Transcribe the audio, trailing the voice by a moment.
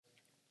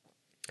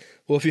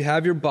Well, if you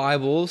have your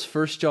Bibles,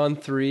 1 John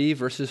 3,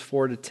 verses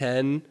 4 to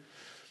 10,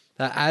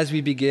 as we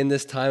begin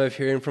this time of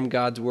hearing from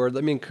God's word,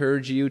 let me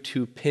encourage you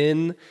to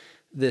pin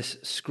this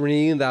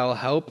screen. That will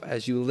help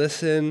as you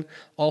listen.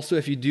 Also,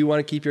 if you do want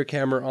to keep your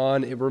camera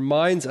on, it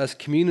reminds us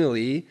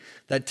communally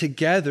that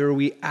together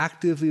we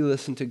actively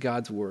listen to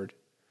God's word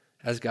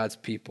as God's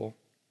people.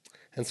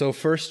 And so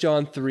 1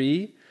 John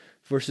 3,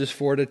 verses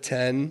 4 to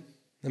 10,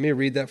 let me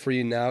read that for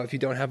you now. If you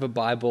don't have a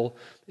Bible,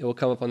 it will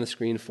come up on the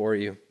screen for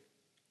you.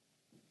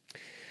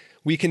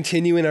 We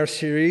continue in our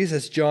series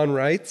as John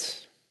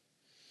writes,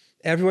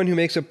 "Everyone who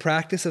makes a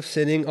practice of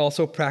sinning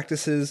also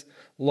practices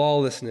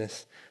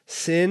lawlessness.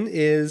 Sin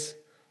is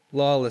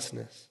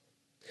lawlessness.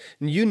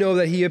 And you know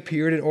that he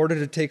appeared in order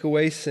to take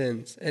away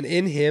sins, and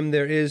in him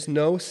there is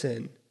no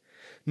sin.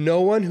 No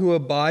one who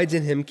abides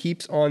in him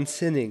keeps on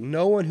sinning.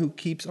 No one who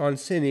keeps on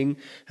sinning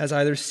has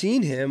either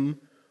seen him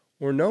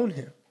or known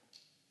him.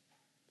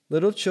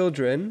 Little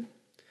children,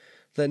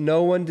 let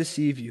no one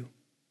deceive you.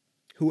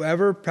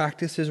 Whoever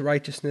practices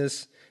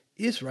righteousness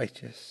is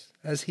righteous,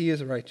 as he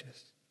is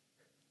righteous.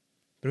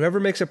 But whoever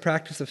makes a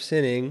practice of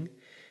sinning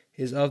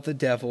is of the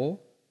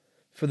devil,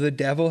 for the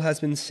devil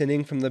has been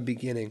sinning from the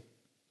beginning.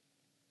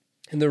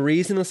 And the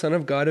reason the Son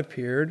of God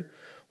appeared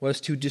was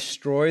to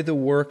destroy the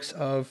works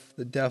of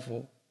the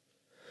devil.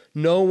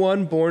 No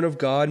one born of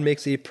God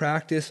makes a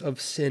practice of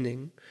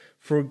sinning,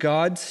 for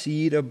God's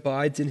seed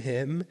abides in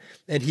him,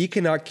 and he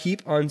cannot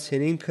keep on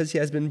sinning because he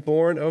has been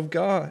born of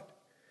God.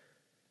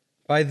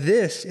 By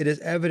this it is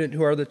evident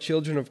who are the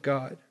children of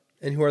God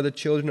and who are the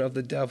children of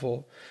the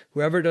devil.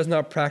 Whoever does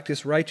not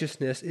practice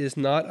righteousness is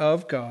not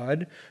of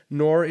God,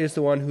 nor is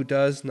the one who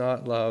does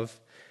not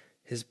love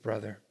his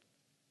brother."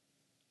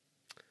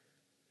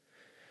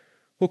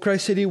 Well,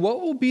 Christ City, what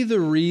will be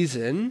the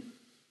reason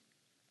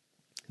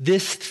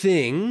this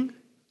thing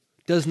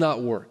does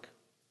not work?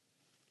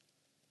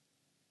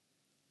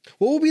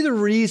 What will be the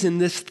reason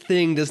this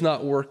thing does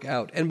not work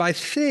out? And by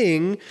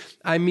thing,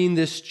 I mean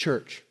this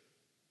church.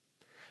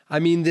 I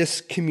mean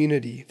this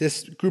community,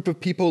 this group of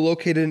people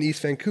located in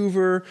East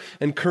Vancouver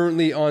and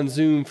currently on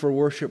Zoom for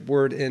Worship,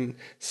 Word, and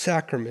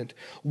Sacrament.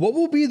 What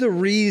will be the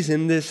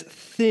reason this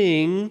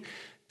thing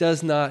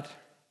does not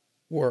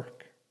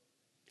work?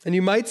 And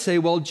you might say,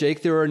 well,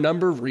 Jake, there are a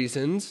number of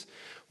reasons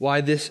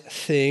why this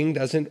thing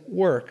doesn't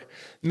work.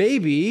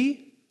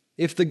 Maybe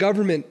if the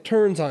government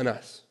turns on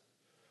us,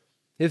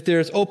 if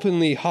there's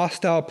openly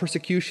hostile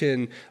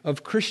persecution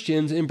of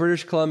Christians in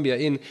British Columbia,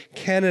 in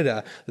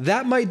Canada,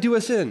 that might do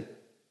us in.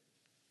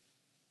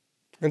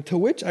 And to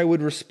which I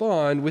would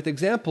respond with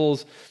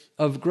examples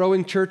of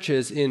growing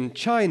churches in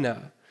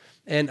China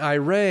and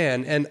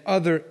Iran and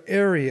other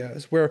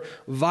areas where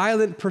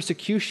violent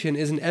persecution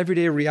is an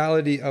everyday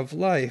reality of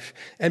life,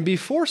 and be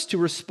forced to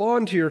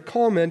respond to your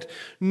comment,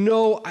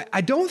 no, I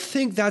don't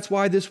think that's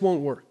why this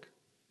won't work.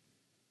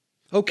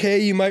 Okay,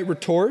 you might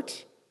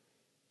retort,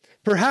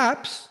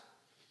 perhaps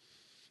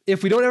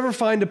if we don't ever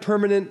find a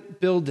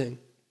permanent building,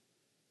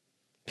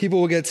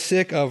 people will get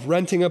sick of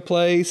renting a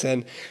place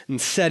and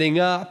setting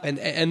up,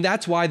 and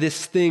that's why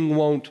this thing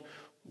won't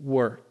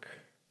work.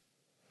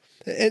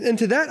 And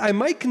to that, I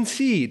might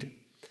concede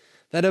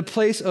that a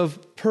place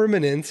of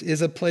permanence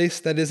is a place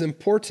that is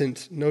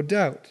important, no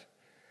doubt,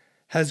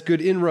 has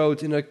good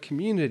inroads in a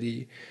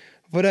community.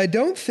 But I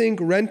don't think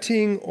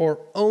renting or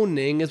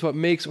owning is what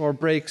makes or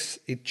breaks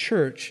a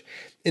church.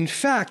 In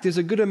fact, there's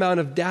a good amount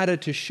of data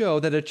to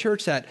show that a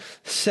church that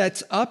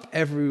sets up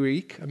every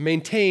week,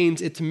 maintains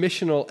its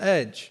missional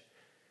edge,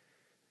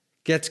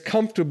 gets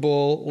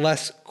comfortable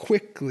less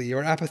quickly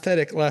or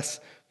apathetic less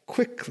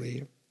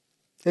quickly.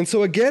 And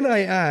so again, I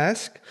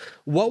ask,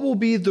 what will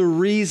be the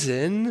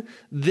reason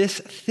this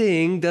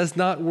thing does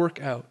not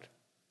work out?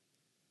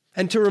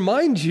 And to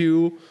remind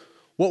you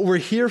what we're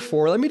here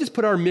for, let me just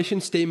put our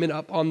mission statement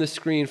up on the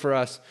screen for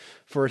us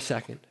for a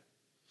second.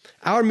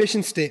 Our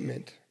mission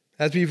statement,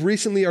 as we've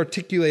recently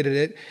articulated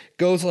it,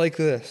 goes like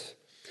this.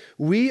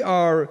 We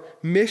are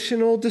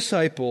missional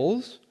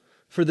disciples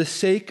for the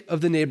sake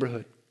of the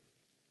neighborhood.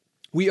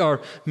 We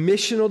are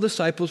missional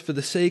disciples for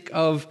the sake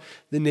of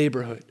the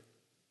neighborhood.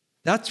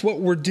 That's what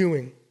we're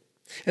doing.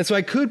 And so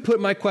I could put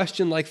my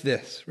question like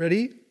this.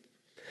 Ready?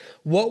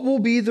 What will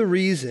be the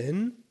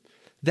reason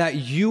that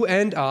you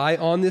and I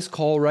on this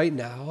call right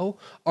now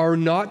are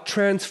not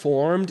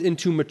transformed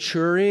into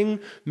maturing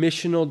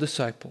missional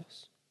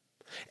disciples?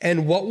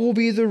 And what will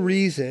be the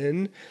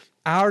reason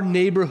our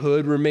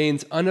neighborhood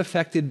remains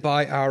unaffected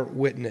by our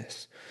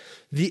witness?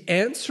 The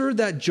answer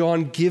that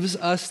John gives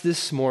us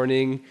this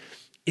morning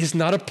is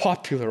not a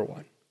popular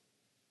one.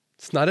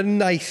 It's not a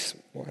nice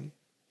one.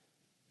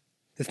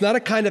 It's not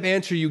a kind of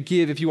answer you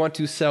give if you want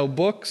to sell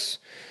books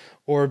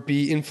or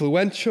be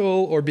influential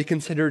or be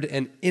considered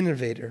an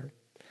innovator.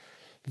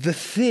 The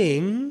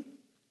thing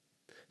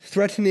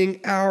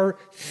threatening our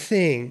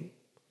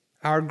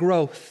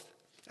growth,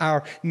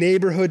 our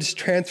neighborhood's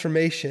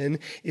transformation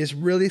is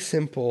really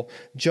simple.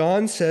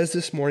 John says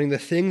this morning the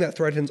thing that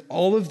threatens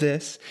all of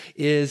this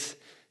is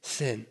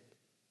sin.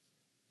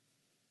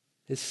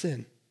 It's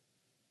sin.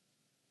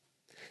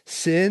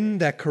 Sin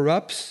that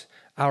corrupts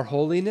our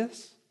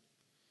holiness,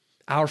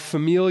 our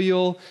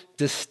familial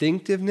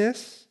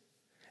distinctiveness.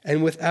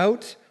 And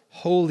without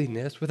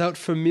holiness, without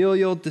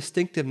familial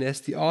distinctiveness,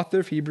 the author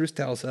of Hebrews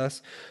tells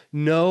us,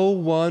 no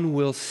one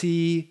will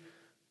see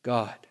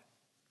God.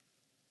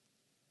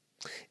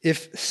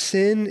 If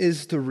sin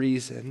is the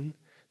reason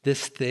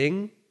this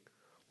thing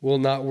will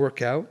not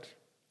work out,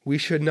 we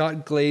should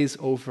not glaze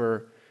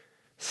over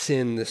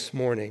sin this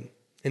morning.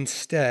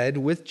 Instead,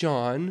 with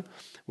John,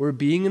 we're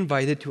being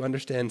invited to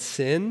understand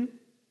sin,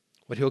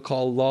 what he'll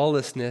call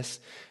lawlessness,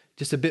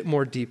 just a bit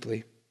more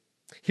deeply.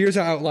 Here's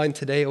our outline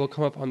today. It will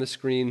come up on the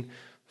screen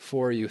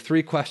for you.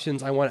 3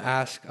 questions I want to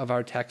ask of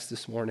our text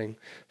this morning.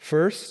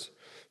 First,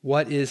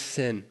 what is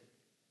sin?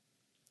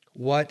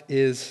 What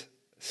is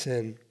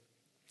sin?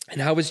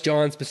 And how is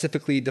John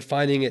specifically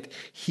defining it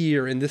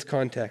here in this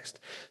context?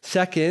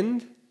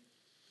 Second,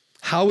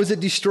 how is it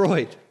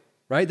destroyed?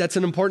 Right? That's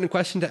an important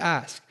question to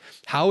ask.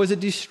 How is it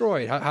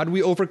destroyed? How do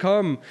we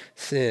overcome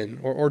sin?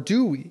 Or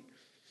do we?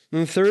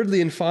 And thirdly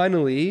and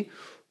finally,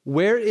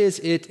 where is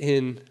it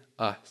in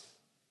us?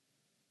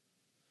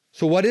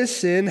 So what is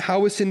sin?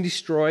 How is sin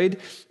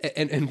destroyed?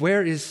 And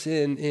where is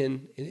sin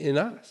in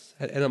us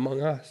and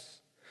among us?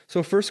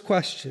 So first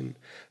question,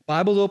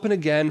 Bible's open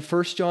again,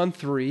 1 John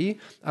 3.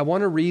 I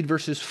want to read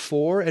verses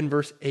 4 and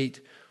verse 8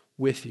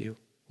 with you.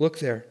 Look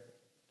there.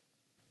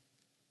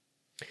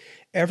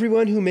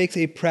 Everyone who makes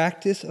a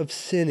practice of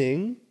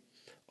sinning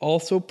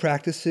also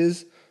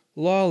practices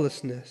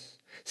lawlessness.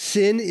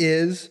 Sin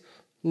is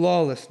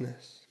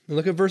lawlessness. And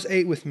look at verse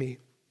 8 with me.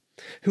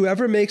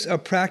 Whoever makes a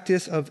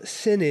practice of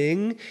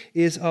sinning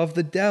is of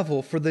the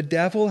devil, for the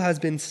devil has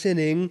been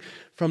sinning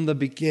from the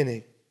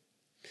beginning.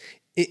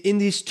 In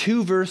these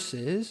 2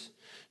 verses,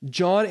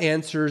 John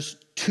answers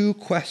 2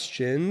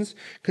 questions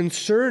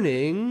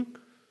concerning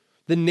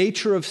the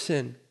nature of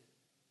sin.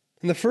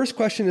 And the first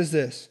question is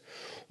this: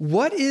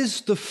 what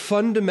is the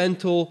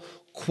fundamental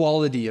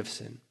quality of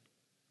sin?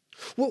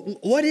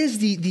 What is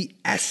the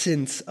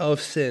essence of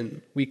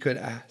sin, we could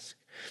ask?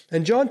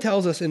 And John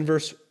tells us in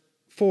verse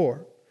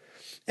 4,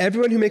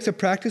 everyone who makes a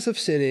practice of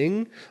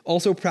sinning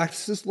also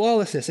practices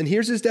lawlessness. And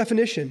here's his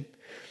definition.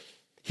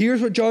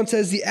 Here's what John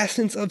says the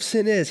essence of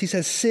sin is. He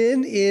says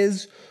sin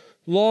is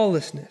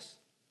lawlessness.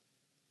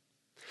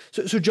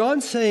 So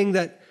John's saying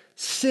that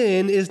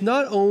sin is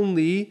not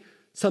only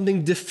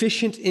something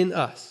deficient in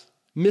us,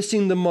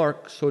 missing the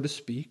mark, so to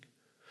speak,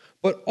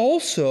 but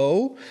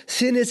also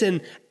sin is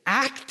an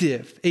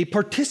active, a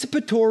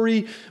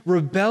participatory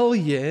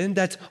rebellion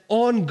that's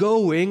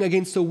ongoing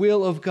against the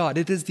will of God.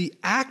 It is the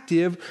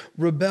active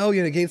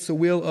rebellion against the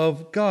will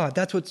of God.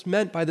 That's what's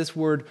meant by this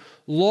word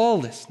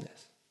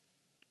lawlessness.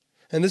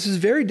 And this is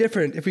very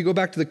different, if we go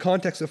back to the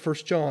context of 1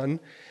 John,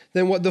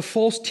 than what the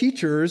false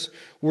teachers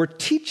were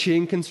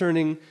teaching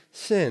concerning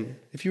sin.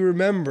 If you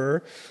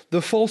remember,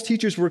 the false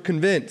teachers were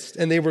convinced,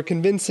 and they were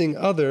convincing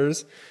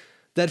others,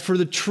 that for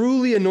the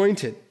truly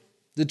anointed,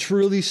 the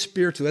truly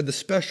spiritual, had the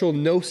special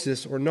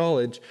gnosis or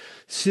knowledge,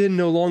 sin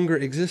no longer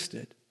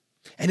existed.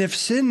 And if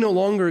sin no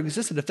longer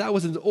existed, if that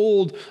was an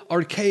old,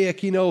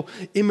 archaic,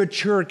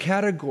 immature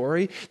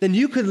category, then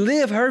you could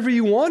live however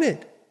you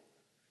wanted.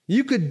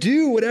 You could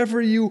do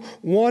whatever you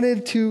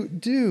wanted to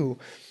do.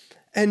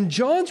 And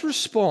John's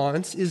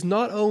response is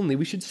not only,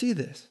 we should see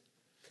this,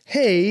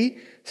 hey,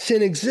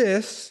 sin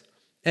exists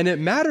and it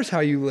matters how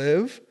you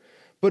live,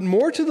 but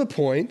more to the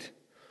point,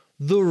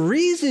 the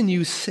reason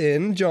you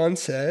sin, John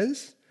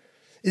says,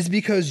 is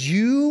because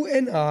you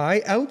and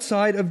I,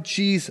 outside of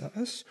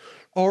Jesus,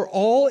 are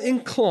all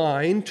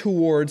inclined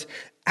towards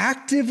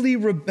actively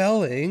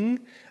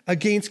rebelling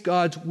against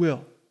God's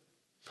will.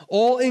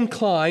 All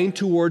inclined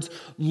towards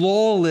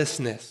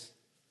lawlessness,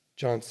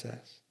 John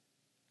says.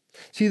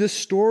 See, the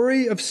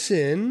story of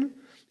sin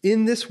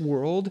in this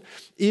world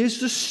is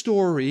the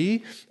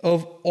story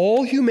of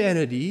all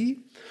humanity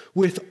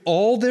with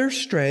all their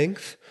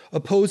strength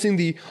opposing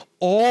the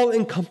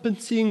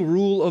all-encompassing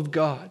rule of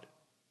God.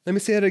 Let me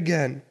say it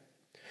again.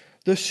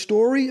 The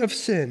story of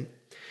sin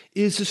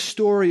is the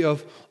story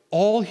of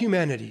all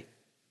humanity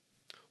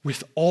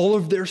with all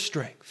of their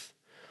strength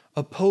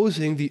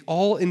opposing the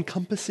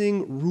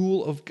all-encompassing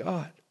rule of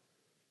God.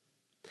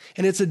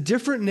 And it's a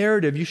different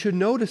narrative. You should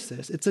notice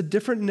this. It's a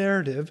different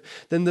narrative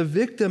than the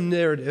victim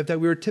narrative that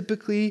we are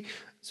typically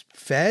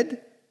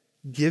fed,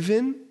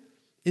 given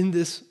in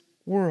this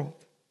world.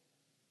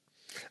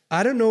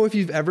 I don't know if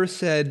you've ever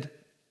said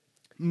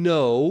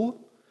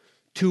no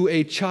to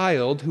a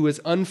child who is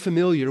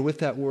unfamiliar with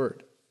that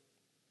word.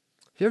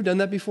 Have you ever done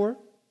that before?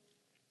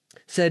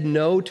 Said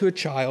no to a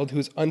child who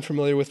is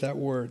unfamiliar with that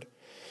word.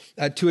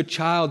 To a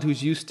child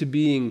who's used to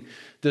being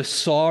the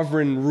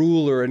sovereign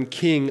ruler and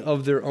king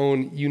of their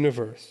own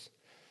universe.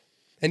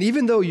 And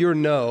even though your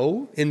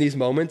no in these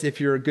moments,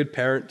 if you're a good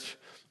parent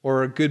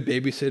or a good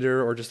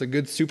babysitter or just a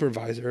good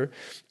supervisor,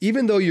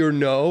 even though your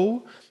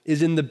no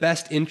is in the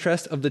best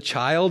interest of the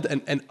child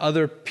and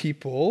other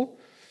people,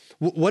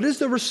 what is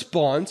the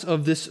response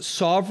of this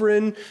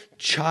sovereign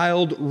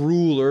child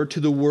ruler to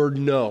the word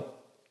no?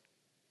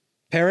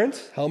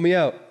 Parents, help me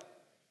out.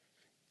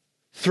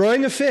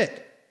 Throwing a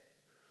fit.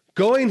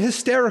 going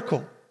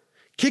hysterical,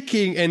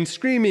 kicking and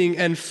screaming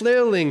and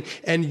flailing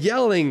and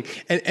yelling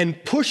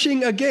and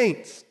pushing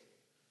against,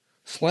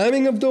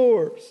 slamming of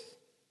doors,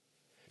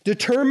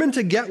 determined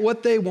to get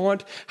what they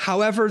want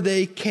however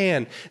they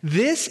can.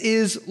 This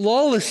is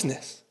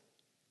lawlessness.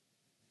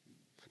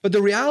 But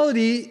the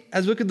reality,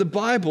 as we look at the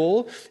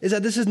Bible, is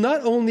that this is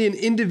not only an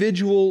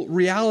individual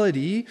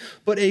reality,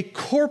 but a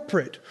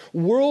corporate,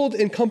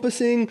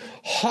 world-encompassing,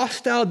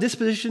 hostile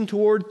disposition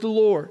toward the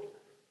Lord.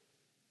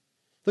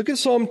 Look at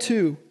Psalm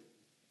 2.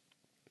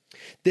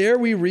 There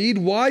we read,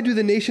 "Why do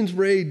the nations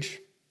rage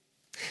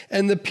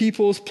and the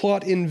peoples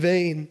plot in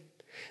vain?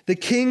 The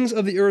kings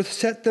of the earth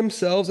set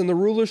themselves and the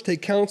rulers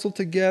take counsel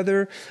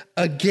together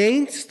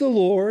against the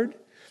Lord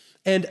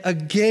and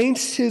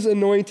against his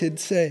anointed,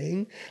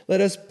 saying,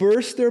 let us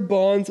burst their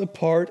bonds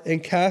apart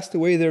and cast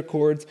away their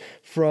cords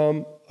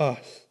from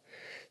us."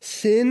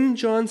 Sin,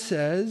 John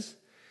says,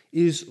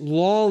 is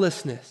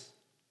lawlessness.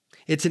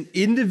 It's an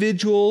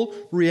individual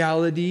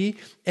reality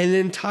and an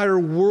entire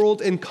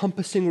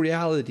world-encompassing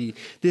reality.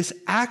 This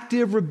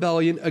active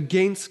rebellion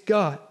against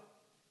God.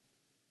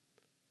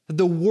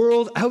 The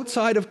world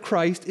outside of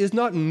Christ is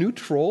not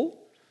neutral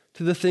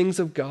to the things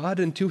of God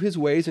and to his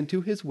ways and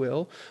to his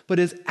will, but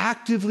is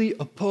actively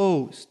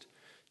opposed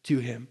to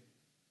him,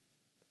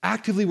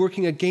 actively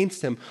working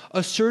against him,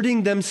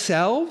 asserting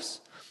themselves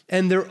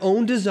and their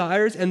own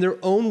desires and their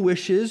own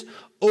wishes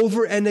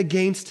over and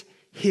against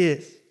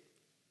his.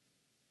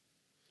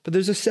 But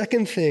there's a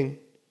second thing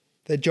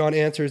that John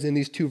answers in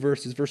these two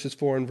verses, verses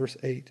 4 and verse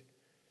 8.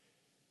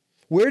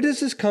 Where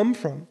does this come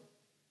from?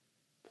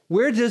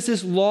 Where does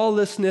this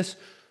lawlessness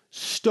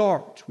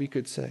start, we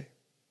could say?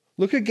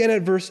 Look again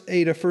at verse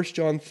 8 of 1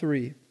 John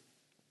 3.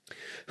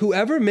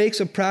 Whoever makes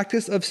a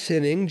practice of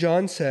sinning,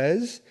 John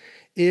says,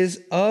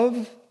 is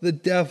of the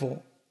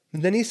devil.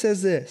 And then he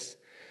says this,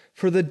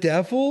 for the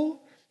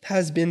devil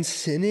has been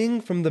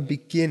sinning from the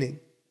beginning.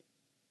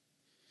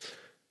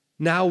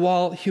 Now,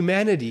 while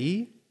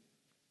humanity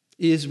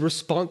is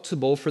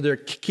responsible for their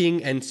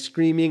kicking and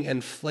screaming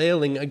and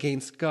flailing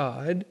against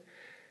God,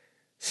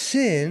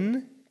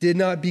 sin did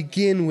not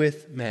begin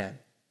with man.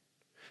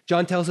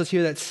 John tells us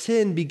here that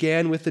sin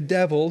began with the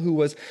devil, who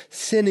was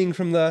sinning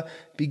from the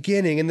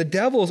beginning. And the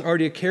devil is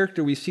already a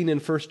character we've seen in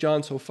 1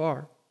 John so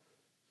far.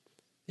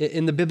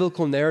 In the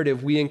biblical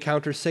narrative, we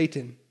encounter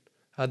Satan,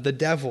 the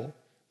devil,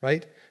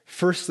 right?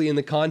 Firstly, in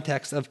the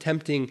context of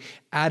tempting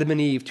Adam and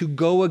Eve to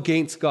go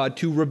against God,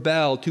 to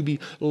rebel, to be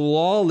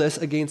lawless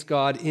against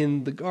God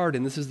in the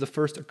garden. This is the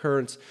first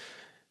occurrence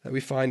that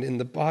we find in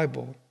the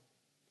Bible.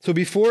 So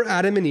before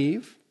Adam and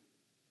Eve,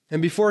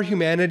 and before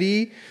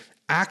humanity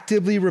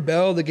actively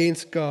rebelled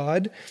against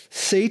God,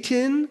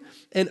 Satan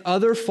and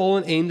other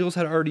fallen angels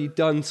had already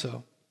done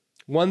so.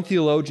 One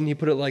theologian, he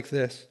put it like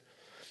this: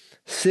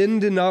 sin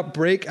did not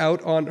break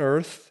out on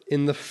earth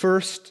in the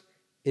first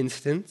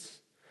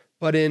instance,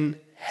 but in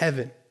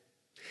heaven,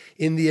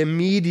 in the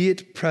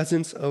immediate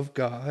presence of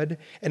God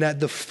and at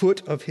the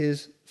foot of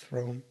his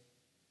throne.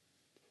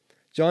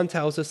 John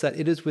tells us that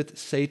it is with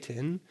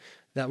Satan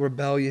that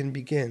rebellion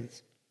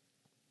begins.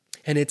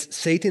 And it's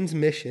Satan's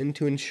mission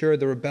to ensure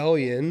the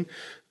rebellion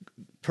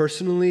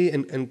personally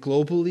and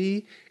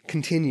globally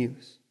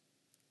continues.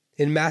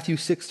 In Matthew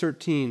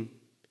 6:13,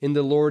 in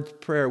the Lord's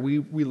Prayer, we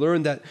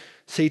learn that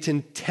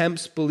Satan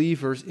tempts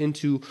believers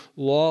into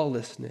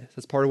lawlessness.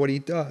 That's part of what he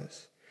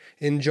does.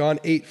 In John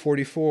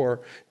 8:44,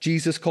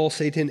 Jesus calls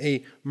Satan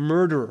a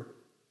murderer.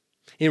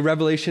 In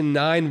Revelation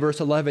 9, verse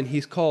 11,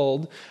 he's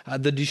called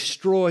the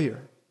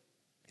destroyer.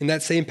 In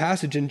that same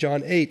passage in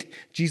John 8,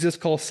 Jesus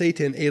calls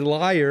Satan a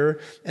liar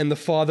and the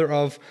father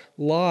of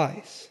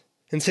lies.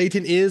 And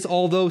Satan is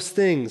all those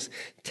things: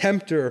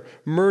 tempter,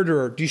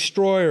 murderer,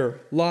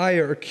 destroyer,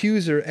 liar,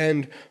 accuser,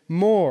 and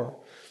more.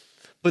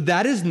 But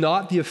that is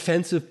not the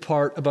offensive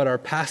part about our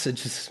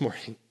passage this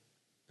morning.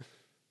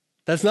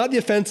 That's not the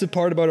offensive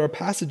part about our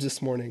passage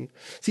this morning.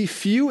 See,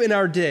 few in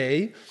our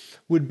day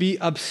would be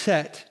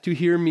upset to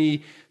hear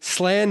me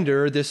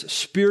slander this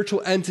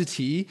spiritual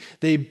entity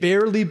they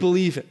barely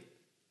believe in.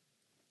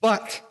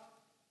 But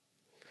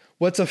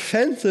what's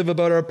offensive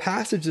about our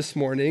passage this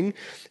morning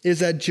is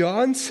that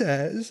John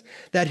says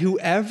that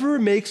whoever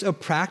makes a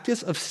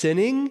practice of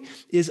sinning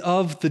is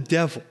of the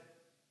devil.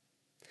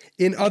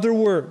 In other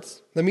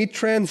words, let me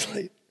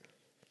translate.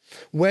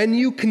 When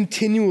you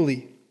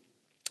continually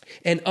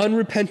and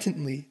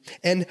unrepentantly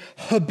and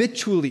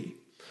habitually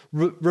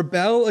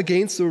rebel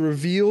against the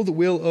revealed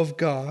will of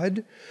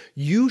God,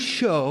 you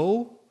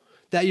show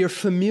that your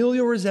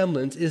familial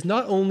resemblance is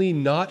not only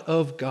not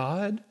of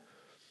God,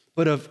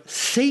 but of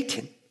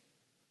Satan.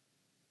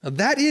 Now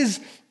that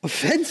is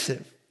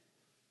offensive.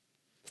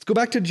 Let's go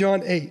back to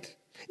John 8.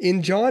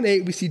 In John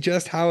 8, we see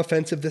just how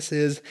offensive this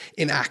is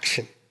in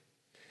action.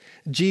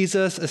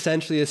 Jesus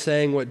essentially is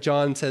saying what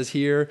John says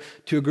here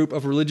to a group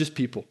of religious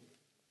people.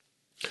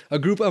 A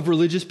group of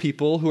religious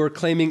people who are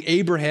claiming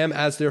Abraham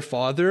as their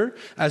father,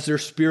 as their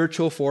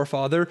spiritual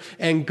forefather,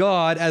 and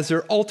God as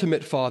their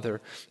ultimate father.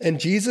 And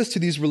Jesus to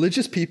these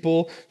religious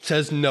people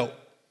says no.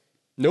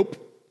 Nope.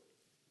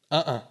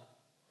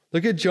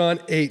 Look at John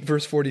 8,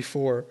 verse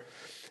 44.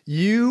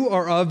 You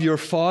are of your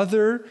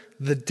father,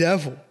 the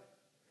devil,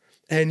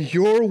 and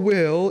your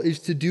will is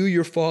to do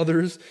your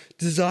father's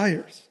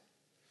desires.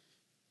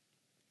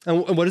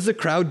 And what does the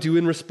crowd do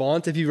in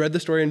response? If you read the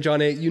story in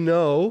John 8, you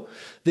know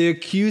they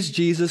accuse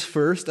Jesus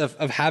first of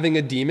having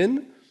a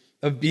demon,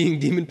 of being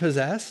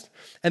demon-possessed.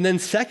 And then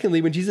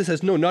secondly, when Jesus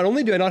says, no, not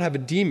only do I not have a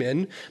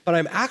demon, but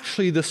I'm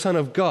actually the Son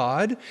of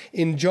God,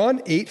 in John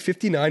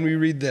 8:59 we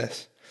read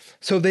this.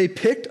 So they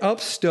picked up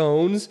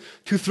stones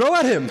to throw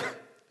at him,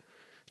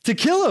 to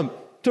kill him,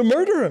 to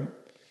murder him.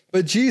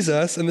 But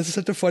Jesus, and this is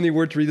such a funny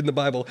word to read in the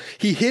Bible,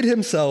 he hid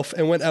himself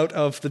and went out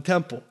of the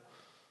temple.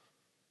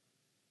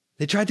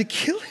 They tried to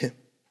kill him.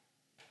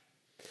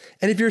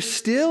 And if you're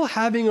still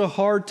having a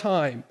hard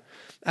time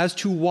as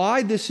to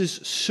why this is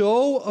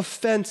so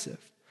offensive,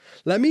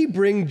 let me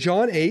bring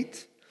John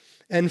 8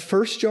 and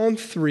 1 John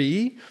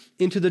 3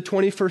 into the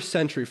 21st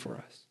century for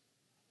us.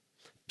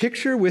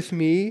 Picture with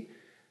me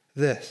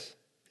this.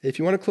 If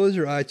you want to close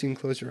your eyes, you can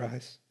close your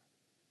eyes.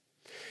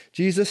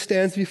 Jesus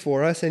stands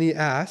before us and he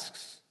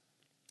asks,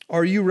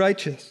 are you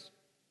righteous?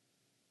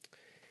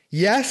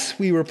 Yes,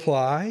 we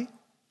reply.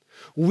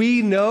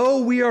 We know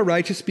we are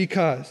righteous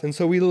because, and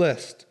so we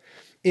list,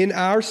 in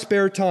our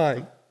spare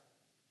time,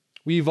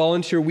 we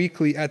volunteer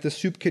weekly at the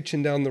soup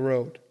kitchen down the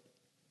road.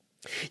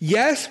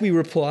 Yes, we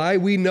reply,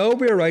 we know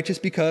we are righteous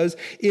because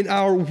in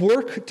our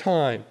work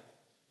time,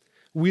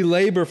 we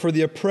labor for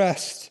the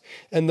oppressed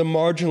and the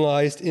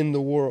marginalized in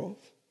the world.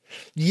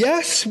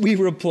 Yes, we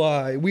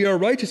reply, we are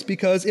righteous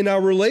because in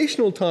our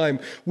relational time,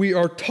 we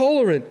are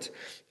tolerant,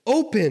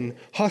 open,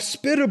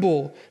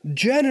 hospitable,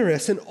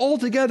 generous, and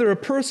altogether a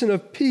person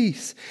of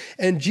peace.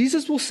 And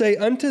Jesus will say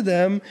unto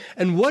them,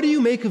 and what do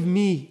you make of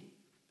me?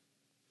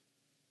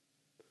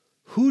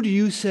 Who do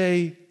you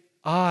say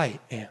I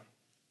am?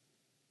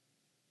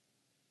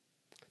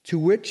 To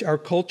which our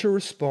culture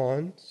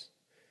responds,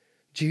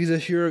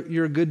 Jesus,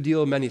 you're a good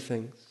deal of many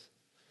things.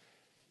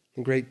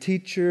 A great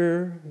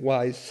teacher,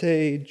 wise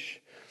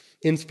sage,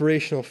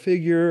 inspirational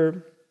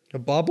figure, a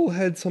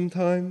bobblehead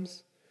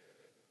sometimes.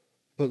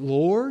 But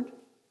Lord,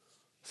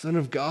 Son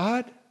of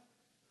God?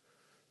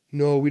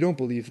 No, we don't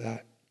believe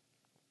that.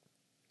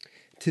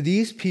 To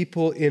these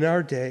people in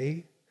our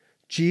day,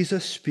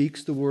 Jesus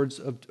speaks the words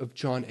of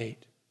John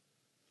 8.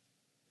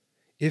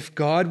 If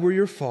God were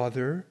your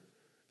Father,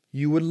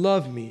 you would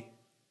love me,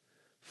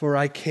 for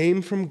I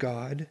came from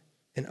God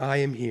and I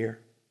am here.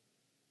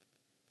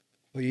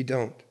 But you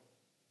don't.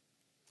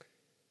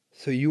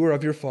 So you are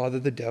of your father,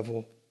 the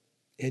devil,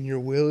 and your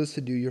will is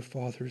to do your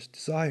father's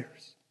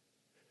desires.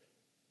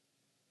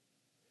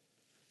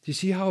 Do you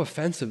see how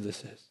offensive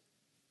this is?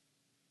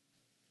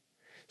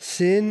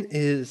 Sin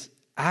is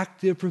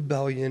active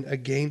rebellion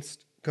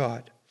against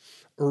God,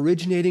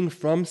 originating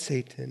from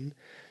Satan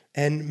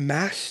and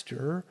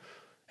master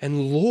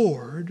and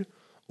Lord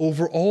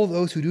over all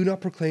those who do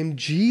not proclaim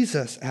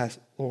Jesus as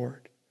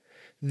Lord.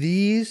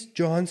 These,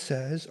 John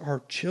says,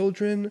 are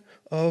children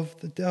of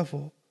the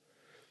devil.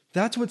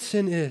 That's what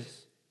sin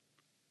is.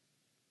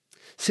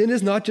 Sin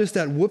is not just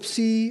that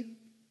whoopsie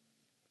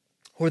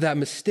or that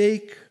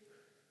mistake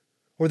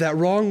or that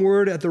wrong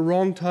word at the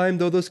wrong time,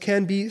 though those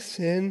can be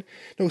sin.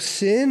 No,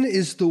 sin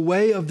is the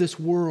way of this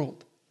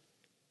world.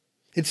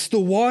 It's the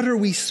water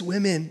we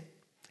swim in.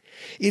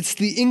 It's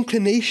the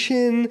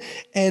inclination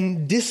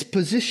and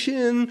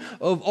disposition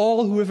of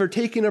all who have ever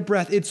taken a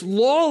breath. It's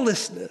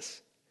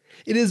lawlessness.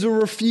 It is a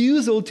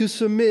refusal to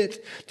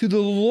submit to the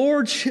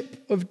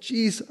lordship of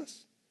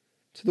Jesus,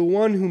 to the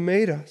one who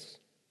made us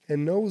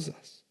and knows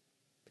us.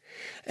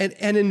 And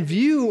in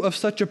view of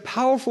such a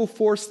powerful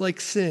force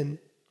like sin,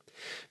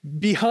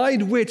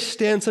 behind which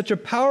stands such a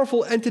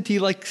powerful entity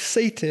like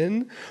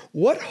Satan,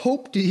 what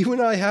hope do you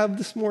and I have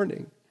this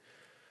morning?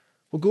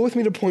 Well, go with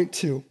me to point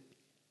 2.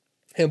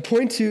 And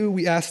point 2,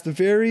 we ask the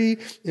very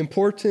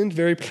important,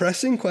 very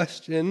pressing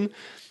question,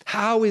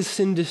 how is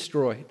sin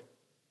destroyed?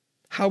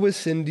 How is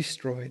sin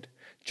destroyed?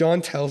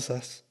 John tells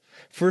us.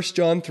 1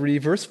 John 3,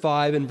 verse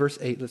 5 and verse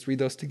 8. Let's read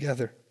those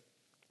together.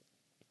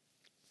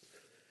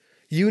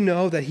 You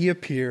know that he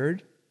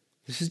appeared,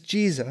 this is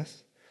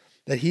Jesus,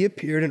 that he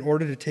appeared in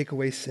order to take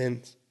away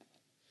sins.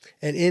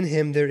 And in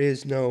him there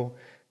is no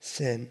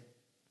sin.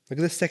 Look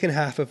at the second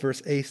half of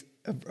verse 8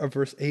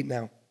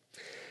 now.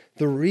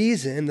 The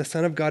reason the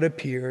Son of God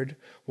appeared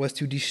was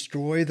to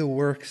destroy the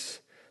works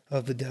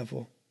of the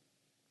devil.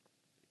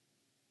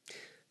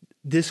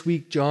 This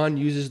week, John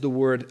uses the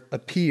word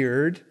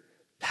appeared,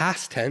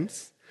 past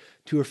tense,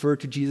 to refer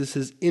to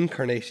Jesus'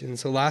 incarnation.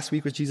 So last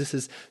week was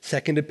Jesus'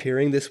 second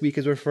appearing. This week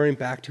is referring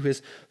back to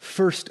his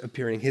first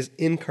appearing, his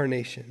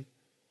incarnation.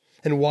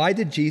 And why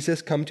did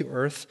Jesus come to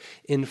earth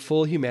in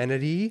full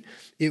humanity?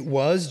 It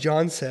was,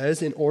 John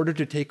says, in order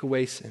to take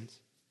away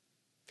sins.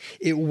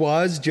 It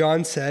was,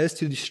 John says,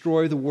 to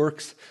destroy the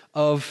works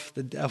of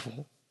the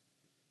devil.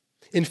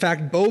 In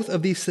fact, both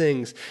of these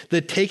things,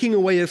 the taking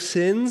away of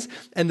sins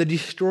and the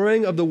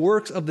destroying of the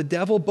works of the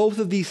devil, both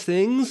of these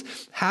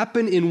things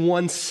happen in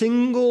one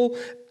single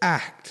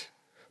act.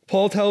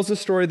 Paul tells the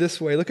story this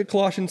way. Look at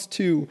Colossians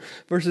 2,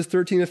 verses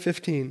 13 to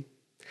 15.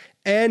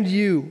 And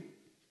you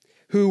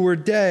who were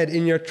dead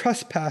in your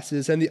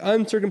trespasses and the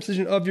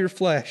uncircumcision of your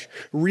flesh,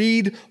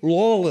 read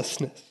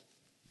lawlessness.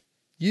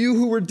 You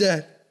who were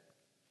dead,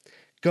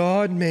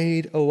 God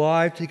made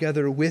alive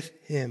together with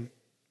him,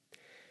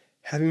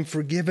 having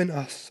forgiven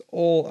us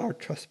all our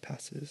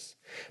trespasses,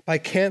 by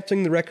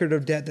canceling the record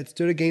of debt that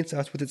stood against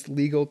us with its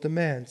legal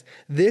demands.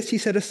 This he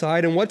set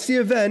aside, and what's the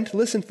event?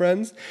 Listen,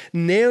 friends,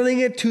 nailing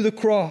it to the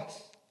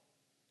cross.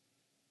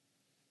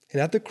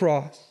 And at the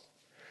cross,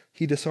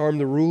 he disarmed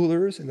the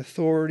rulers and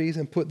authorities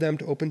and put them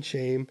to open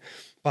shame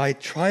by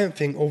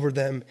triumphing over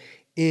them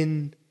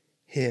in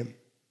him.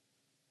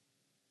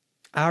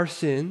 Our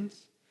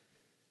sins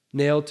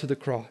nailed to the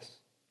cross.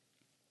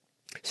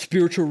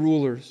 Spiritual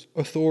rulers,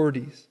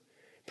 authorities,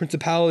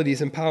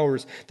 principalities and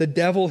powers, the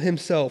devil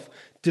himself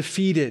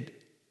defeated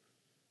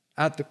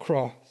at the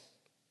cross.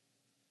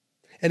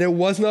 And it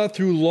was not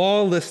through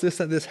lawlessness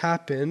that this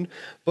happened,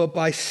 but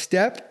by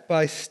step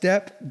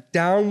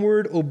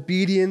downward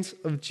obedience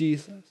of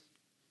Jesus.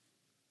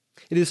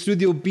 It is through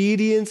the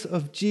obedience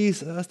of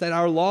Jesus that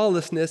our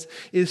lawlessness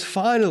is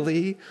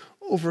finally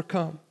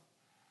overcome.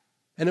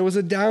 And it was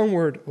a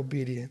downward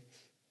obedience.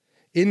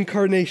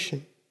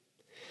 Incarnation,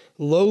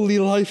 lowly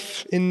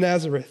life in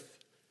Nazareth,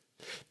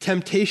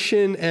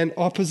 temptation and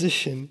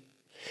opposition,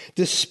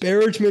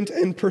 disparagement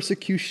and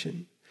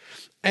persecution,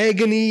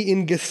 agony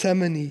in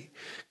Gethsemane,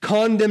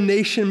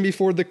 condemnation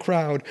before the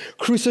crowd,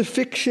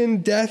 crucifixion,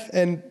 death,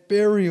 and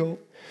burial.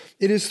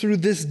 It is through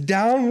this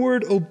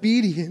downward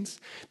obedience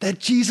that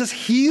Jesus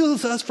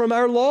heals us from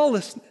our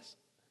lawlessness.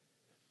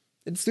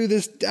 It's through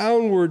this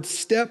downward,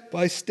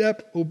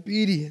 step-by-step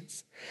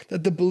obedience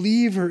that the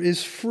believer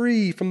is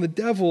free from the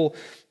devil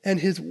and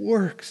his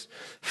works.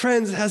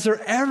 Friends, has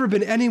there ever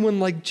been anyone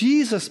like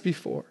Jesus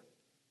before?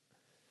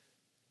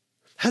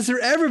 Has there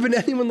ever been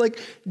anyone like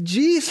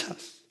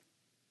Jesus?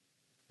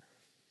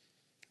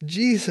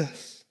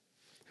 Jesus,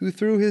 who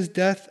through his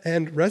death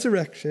and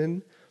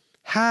resurrection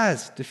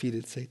has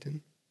defeated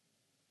Satan.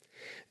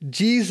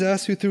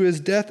 Jesus, who through his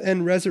death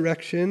and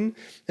resurrection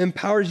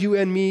empowers you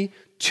and me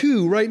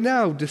to right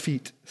now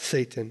defeat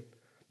Satan.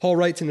 Paul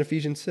writes in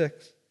Ephesians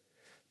 6,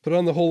 "Put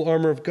on the whole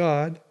armor of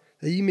God,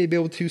 that ye may be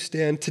able to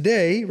stand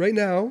today, right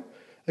now,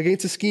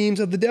 against the schemes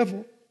of the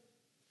devil."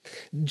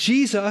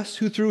 Jesus,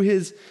 who through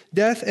his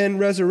death and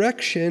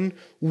resurrection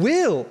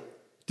will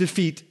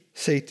defeat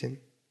Satan.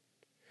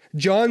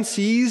 John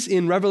sees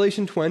in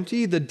Revelation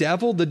 20 the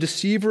devil, the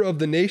deceiver of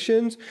the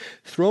nations,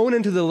 thrown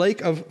into the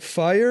lake of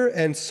fire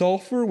and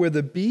sulfur where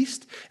the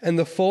beast and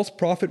the false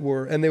prophet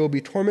were, and they will be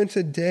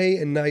tormented day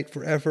and night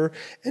forever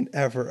and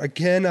ever.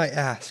 Again, I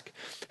ask,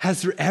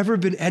 has there ever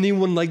been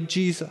anyone like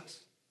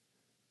Jesus?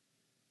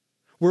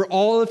 Where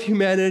all of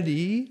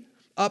humanity,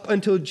 up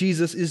until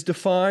Jesus, is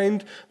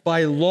defined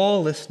by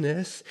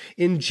lawlessness,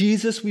 in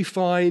Jesus we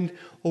find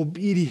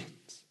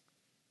obedience.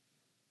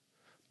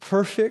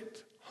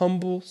 Perfect,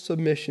 humble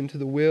submission to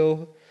the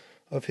will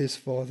of his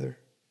Father.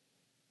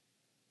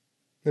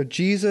 Now,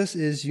 Jesus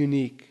is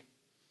unique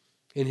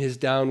in his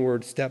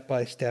downward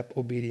step-by-step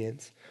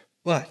obedience.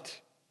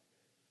 But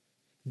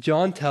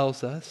John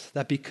tells us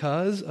that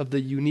because of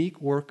the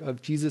unique work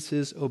of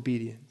Jesus'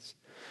 obedience,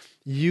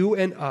 you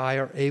and I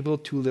are able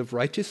to live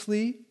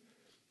righteously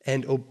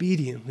and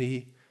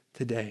obediently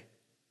today.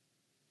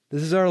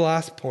 This is our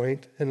last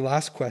point and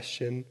last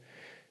question.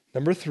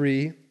 Number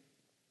 3,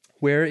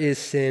 where is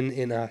sin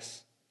in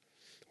us?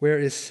 Where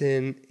is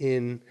sin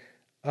in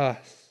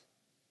us?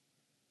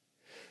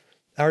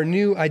 Our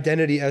new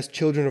identity as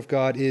children of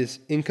God is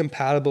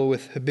incompatible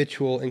with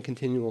habitual and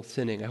continual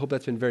sinning. I hope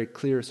that's been very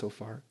clear so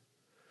far.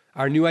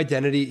 Our new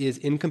identity is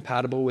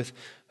incompatible with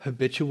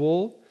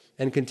habitual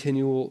and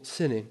continual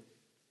sinning.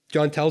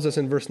 John tells us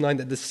in verse 9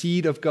 that the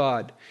seed of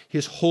God,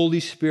 his Holy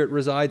Spirit,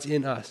 resides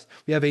in us.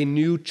 We have a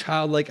new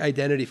childlike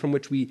identity from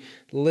which we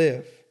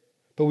live.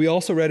 But we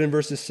also read in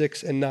verses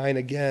 6 and 9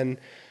 again,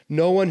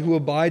 no one who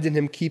abides in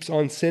him keeps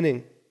on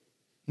sinning.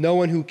 No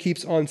one who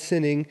keeps on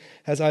sinning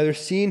has either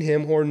seen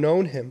him or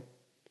known him.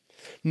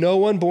 No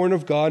one born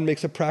of God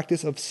makes a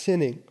practice of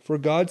sinning, for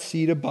God's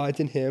seed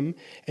abides in him,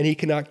 and he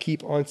cannot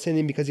keep on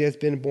sinning because he has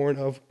been born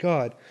of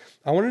God.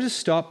 I want to just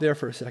stop there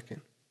for a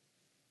second.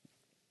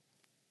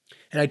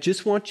 And I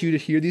just want you to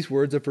hear these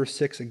words of verse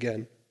 6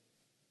 again.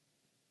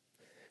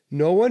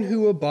 No one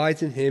who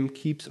abides in him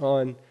keeps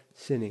on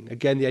sinning.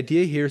 Again, the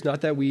idea here is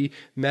not that we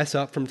mess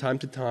up from time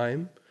to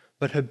time,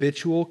 but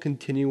habitual,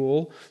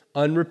 continual,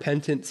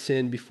 unrepentant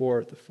sin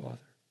before the Father.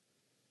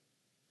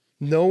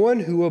 No one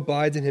who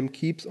abides in him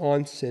keeps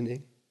on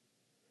sinning.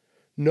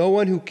 No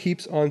one who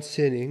keeps on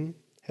sinning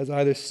has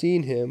either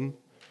seen him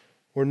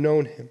or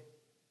known him.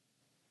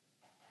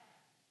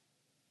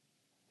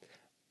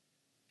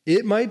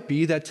 It might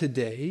be that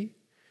today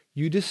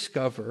you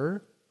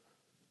discover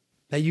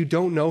that you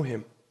don't know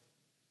him,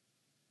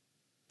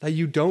 that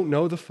you don't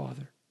know the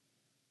Father.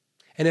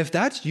 And if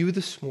that's you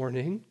this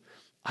morning,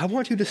 I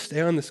want you to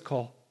stay on this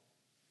call.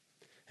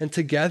 And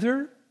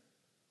together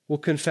we'll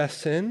confess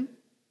sin,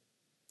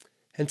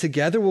 and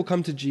together we'll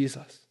come to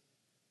Jesus.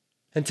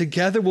 And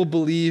together we'll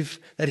believe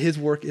that his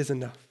work is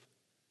enough.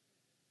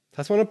 I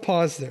just want to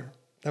pause there.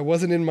 That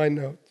wasn't in my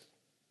notes.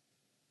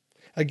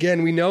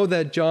 Again, we know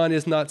that John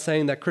is not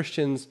saying that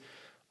Christians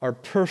are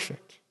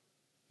perfect.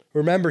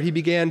 Remember, he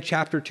began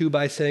chapter 2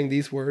 by saying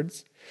these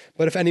words,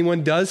 but if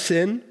anyone does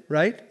sin,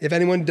 right? If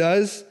anyone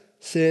does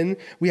sin,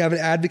 we have an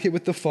advocate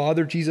with the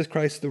Father, Jesus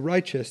Christ the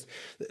righteous.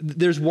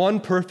 There's one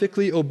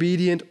perfectly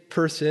obedient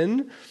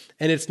person,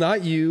 and it's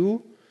not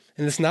you,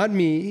 and it's not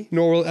me,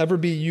 nor will it ever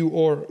be you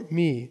or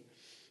me.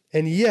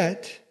 And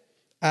yet,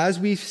 as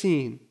we've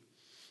seen,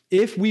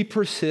 if we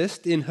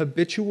persist in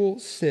habitual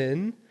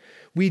sin,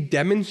 we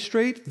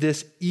demonstrate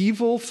this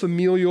evil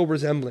familial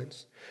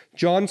resemblance.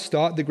 John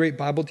Stott, the great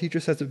Bible teacher,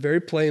 says it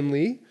very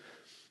plainly.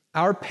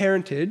 Our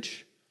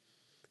parentage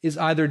is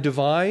either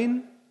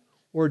divine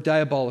or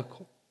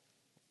diabolical.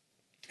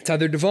 It's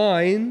either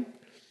divine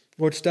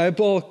or it's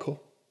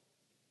diabolical.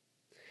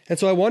 And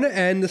so I want to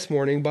end this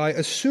morning by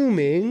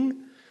assuming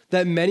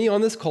that many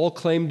on this call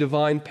claim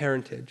divine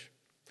parentage.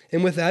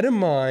 And with that in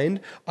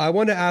mind, I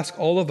want to ask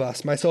all of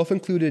us, myself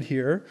included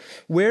here,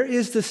 where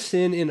is the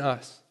sin in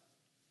us?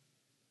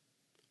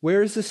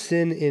 Where is the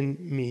sin in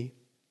me?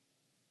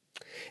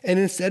 And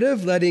instead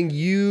of letting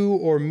you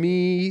or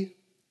me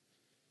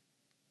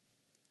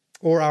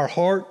or our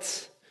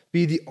hearts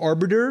be the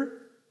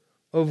arbiter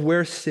of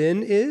where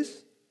sin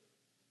is,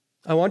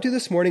 I want to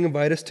this morning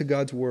invite us to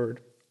God's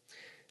word.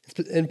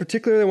 In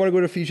particular, I want to go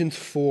to Ephesians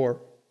 4.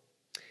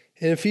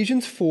 In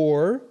Ephesians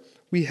 4,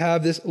 we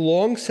have this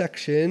long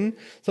section,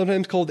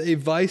 sometimes called a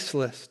vice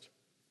list.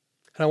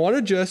 And I want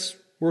to just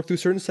work through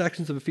certain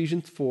sections of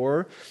Ephesians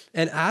 4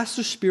 and ask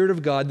the Spirit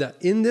of God that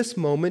in this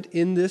moment,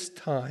 in this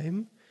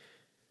time,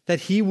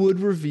 that he would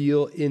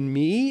reveal in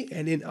me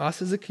and in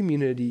us as a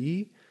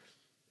community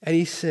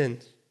any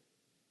sins,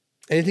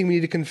 anything we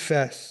need to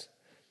confess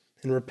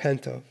and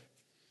repent of.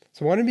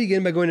 So I want to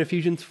begin by going to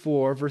Ephesians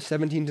 4, verse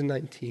 17 to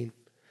 19.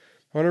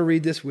 I want to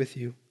read this with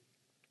you.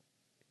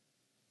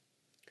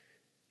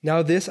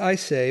 Now this I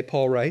say,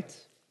 Paul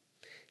writes,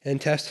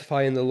 and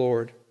testify in the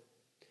Lord.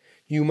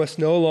 You must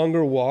no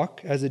longer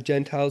walk as the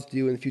Gentiles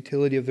do in the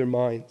futility of their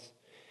minds.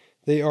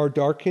 They are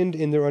darkened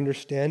in their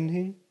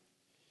understanding,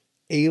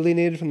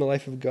 alienated from the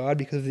life of God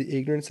because of the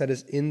ignorance that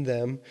is in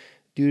them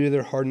due to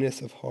their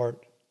hardness of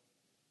heart.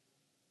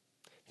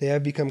 They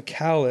have become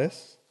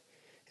callous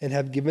and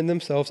have given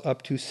themselves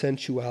up to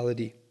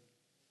sensuality,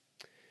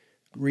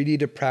 greedy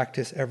to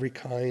practice every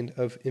kind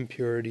of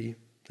impurity.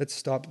 Let's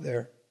stop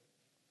there.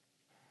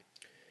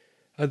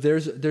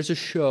 There's a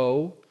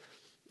show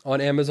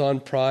on Amazon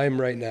Prime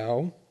right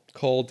now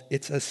called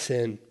It's a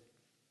Sin.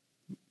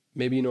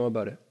 Maybe you know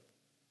about it.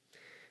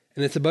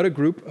 And it's about a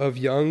group of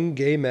young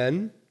gay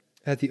men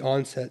at the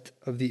onset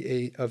of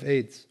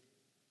AIDS.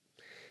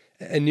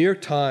 And New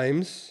York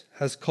Times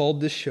has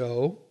called this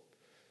show,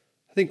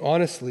 I think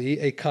honestly,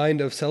 a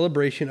kind of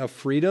celebration of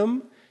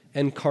freedom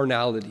and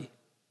carnality.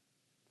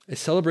 A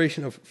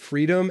celebration of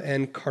freedom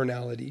and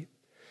carnality.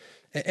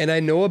 And I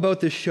know about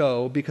this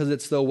show because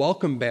it's the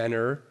welcome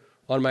banner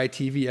on my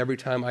TV every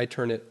time I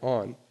turn it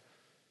on.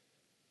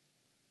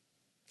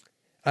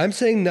 I'm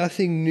saying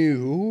nothing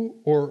new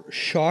or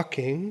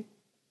shocking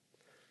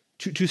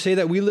to say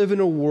that we live in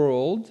a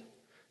world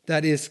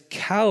that is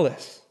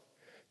callous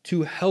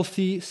to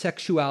healthy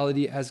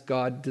sexuality as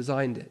God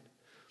designed it.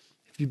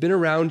 If you've been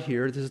around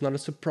here, this is not a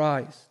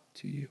surprise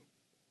to you.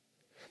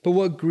 But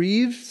what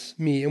grieves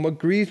me and what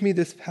grieved me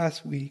this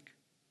past week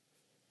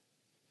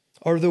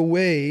are the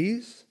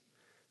ways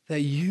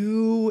that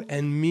you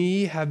and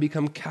me have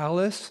become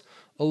callous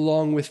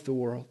along with the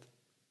world.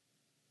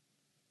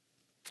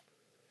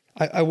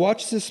 I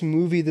watched this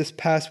movie this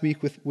past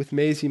week with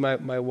Maisie,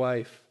 my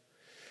wife.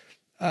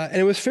 And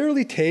it was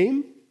fairly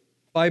tame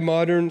by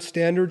modern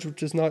standards,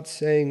 which is not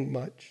saying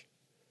much.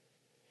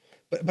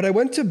 But I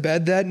went to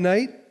bed that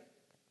night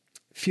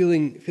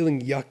feeling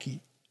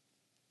yucky.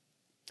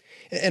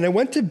 And I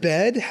went to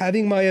bed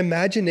having my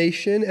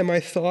imagination and my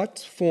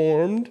thoughts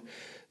formed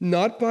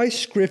not by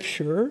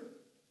Scripture,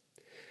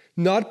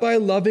 not by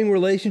loving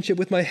relationship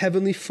with my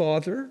Heavenly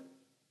Father,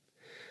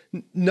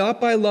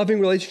 not by loving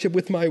relationship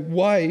with my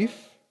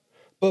wife,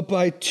 but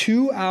by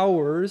 2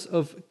 hours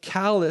of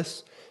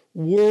callous,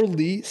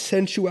 worldly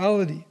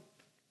sensuality.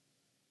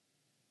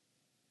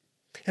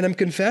 And I'm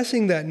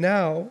confessing that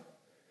now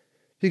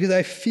because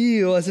I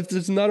feel as if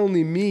this is not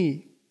only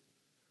me.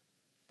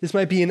 This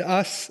might be an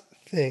us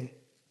thing.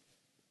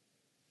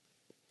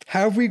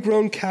 Have we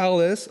grown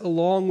callous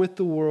along with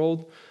the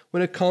world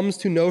when it comes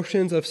to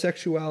notions of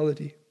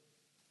sexuality?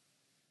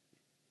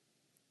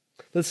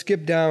 Let's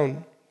skip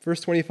down.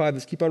 Verse 25,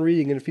 let's keep on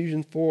reading in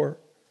Ephesians 4.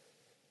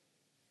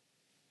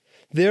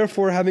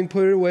 Therefore, having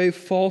put away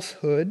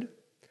falsehood,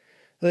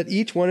 let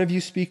each one of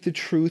you speak the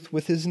truth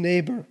with his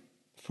neighbor,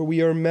 for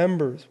we are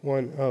members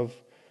one of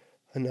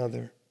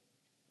another.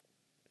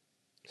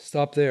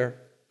 Stop there.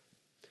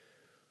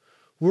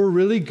 We're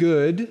really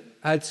good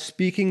at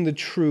speaking the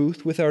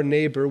truth with our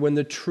neighbor when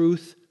the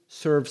truth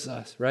serves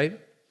us, right?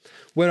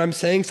 When I'm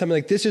saying something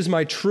like, this is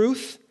my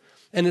truth,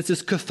 and it's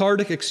this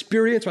cathartic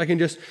experience where I can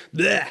just,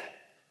 bleh,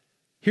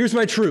 here's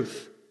my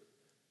truth,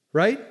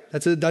 right?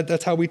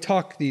 That's how we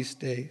talk these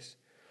days.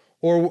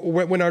 Or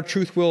when our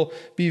truth will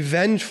be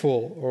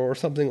vengeful or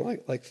something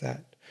like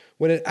that,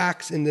 when it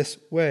acts in this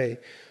way.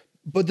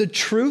 But the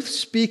truth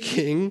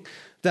speaking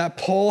that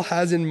Paul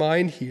has in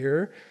mind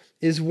here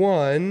is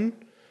one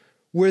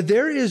where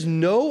there is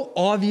no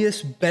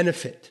obvious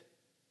benefit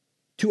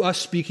to us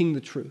speaking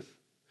the truth.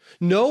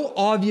 No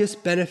obvious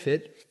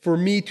benefit for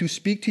me to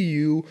speak to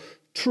you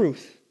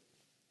truth.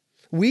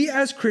 We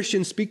as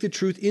Christians speak the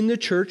truth in the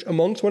church,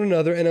 amongst one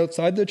another and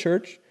outside the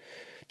church,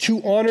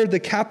 to honor the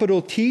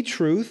capital T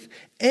truth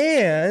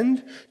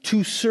and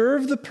to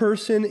serve the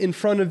person in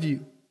front of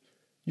you,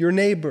 your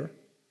neighbor.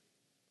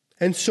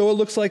 And so it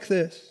looks like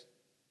this.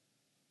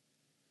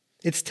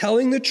 It's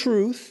telling the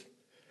truth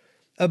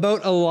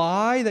about a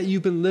lie that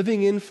you've been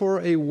living in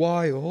for a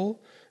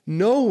while,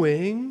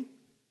 knowing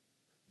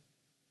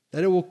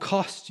that it will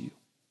cost you.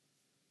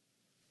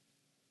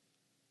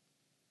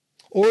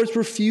 Or it's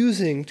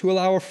refusing to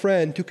allow a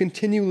friend to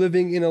continue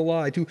living in a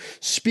lie, to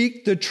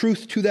speak the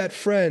truth to that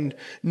friend,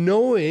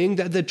 knowing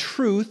that the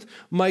truth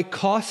might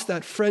cost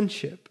that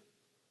friendship.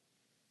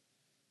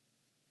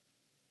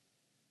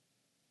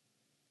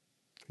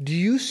 Do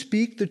you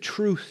speak the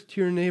truth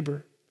to your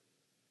neighbor?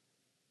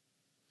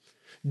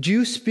 Do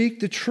you speak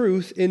the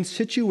truth in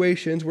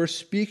situations where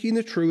speaking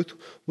the truth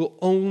will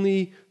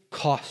only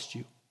cost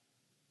you?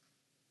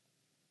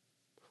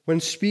 When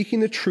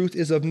speaking the truth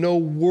is of no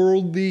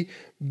worldly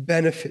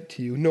benefit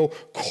to you, no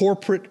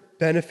corporate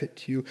benefit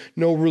to you,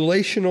 no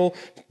relational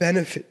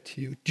benefit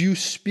to you. Do you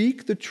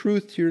speak the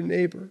truth to your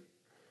neighbor?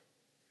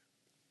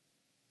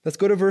 Let's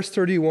go to verse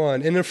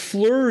 31. In a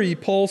flurry,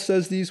 Paul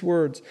says these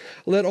words,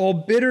 "Let all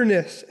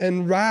bitterness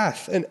and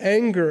wrath and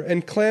anger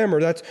and clamor,"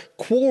 that's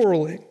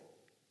quarreling,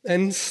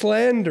 "and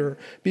slander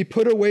be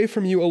put away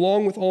from you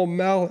along with all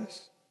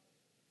malice.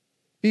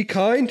 Be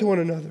kind to one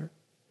another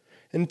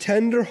and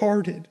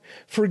tender-hearted,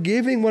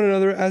 forgiving one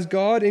another as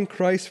God in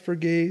Christ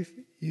forgave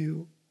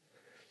you.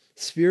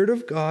 Spirit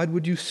of God,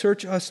 would you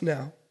search us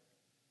now?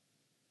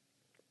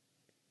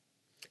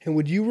 And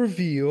would you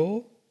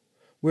reveal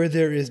where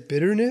there is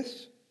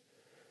bitterness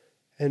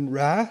and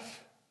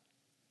wrath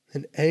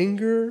and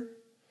anger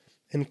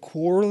and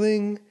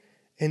quarreling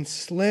and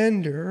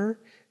slander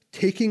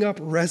taking up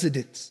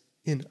residence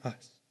in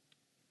us,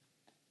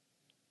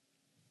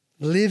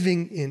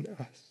 living in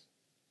us,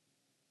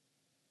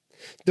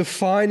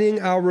 defining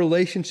our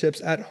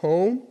relationships at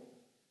home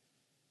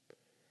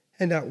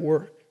and at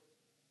work."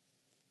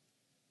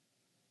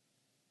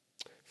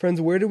 Friends,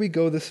 where do we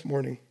go this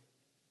morning?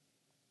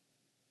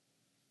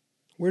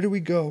 Where do we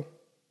go?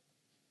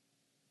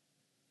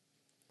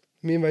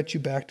 Let me invite you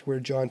back to where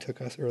John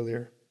took us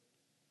earlier.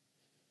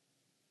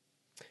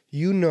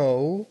 You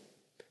know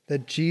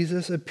that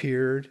Jesus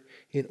appeared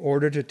in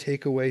order to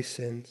take away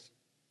sins,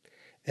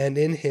 and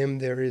in him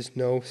there is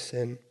no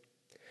sin.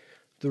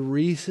 The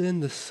reason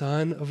the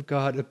Son of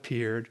God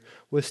appeared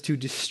was to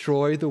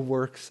destroy the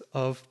works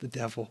of the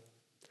devil.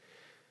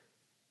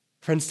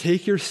 Friends,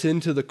 take your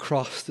sin to the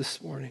cross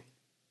this morning.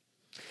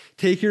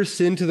 Take your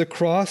sin to the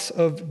cross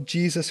of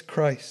Jesus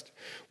Christ,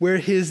 where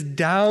his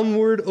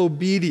downward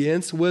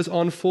obedience was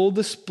on full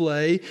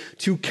display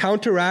to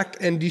counteract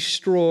and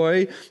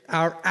destroy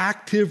our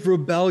active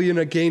rebellion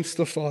against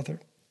the Father.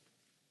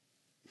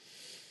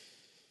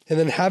 And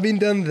then having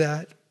done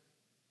that,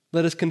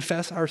 let us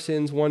confess our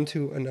sins one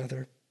to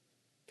another.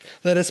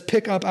 Let us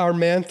pick up our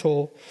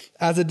mantle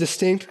as a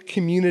distinct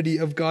community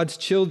of God's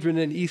children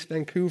in East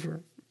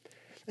Vancouver.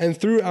 And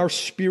through our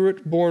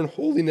spirit-born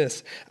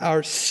holiness,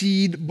 our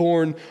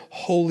seed-born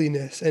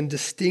holiness and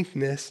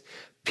distinctness,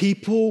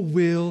 people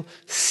will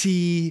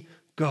see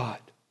God.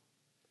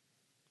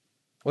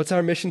 What's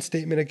our mission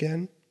statement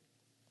again?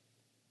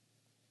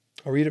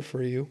 I'll read it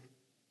for you.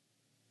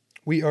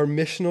 We are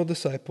missional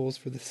disciples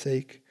for the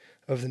sake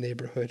of the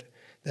neighborhood.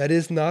 That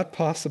is not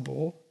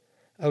possible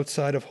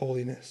outside of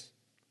holiness,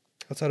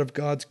 outside of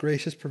God's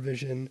gracious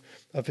provision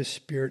of his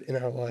Spirit in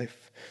our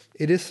life.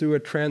 It is through a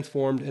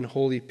transformed and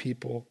holy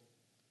people,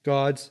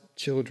 God's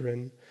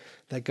children,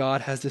 that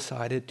God has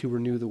decided to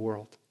renew the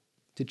world,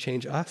 to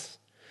change us,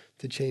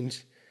 to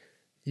change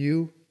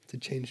you, to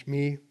change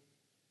me,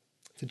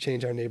 to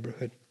change our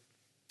neighborhood.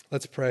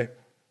 Let's pray.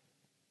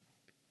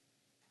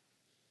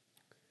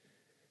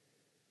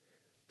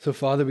 So,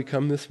 Father, we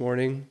come this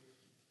morning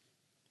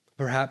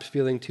perhaps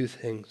feeling two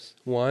things.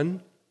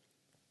 One,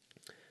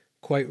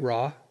 quite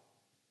raw,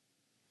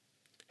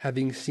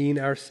 having seen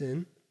our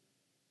sin,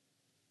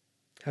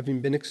 having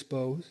been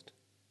exposed.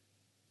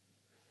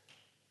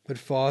 But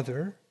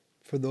Father,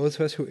 for those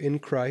of us who are in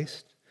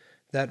Christ,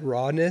 that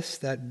rawness,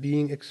 that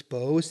being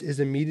exposed is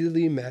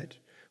immediately met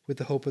with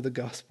the hope of the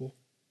gospel.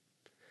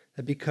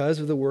 That because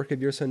of the work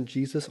of your Son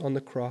Jesus on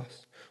the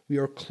cross, we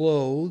are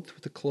clothed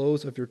with the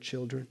clothes of your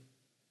children.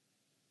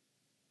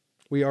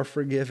 We are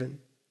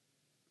forgiven.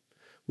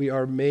 We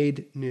are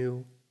made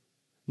new.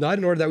 Not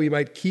in order that we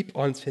might keep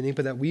on sinning,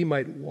 but that we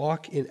might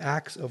walk in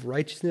acts of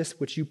righteousness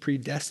which you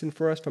predestined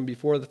for us from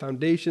before the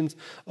foundations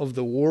of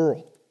the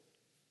world.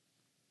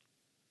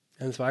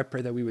 And so I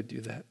pray that we would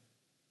do that.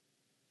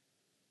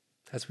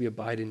 as we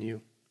abide in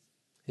you.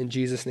 In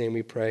Jesus' name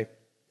we pray.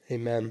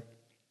 Amen.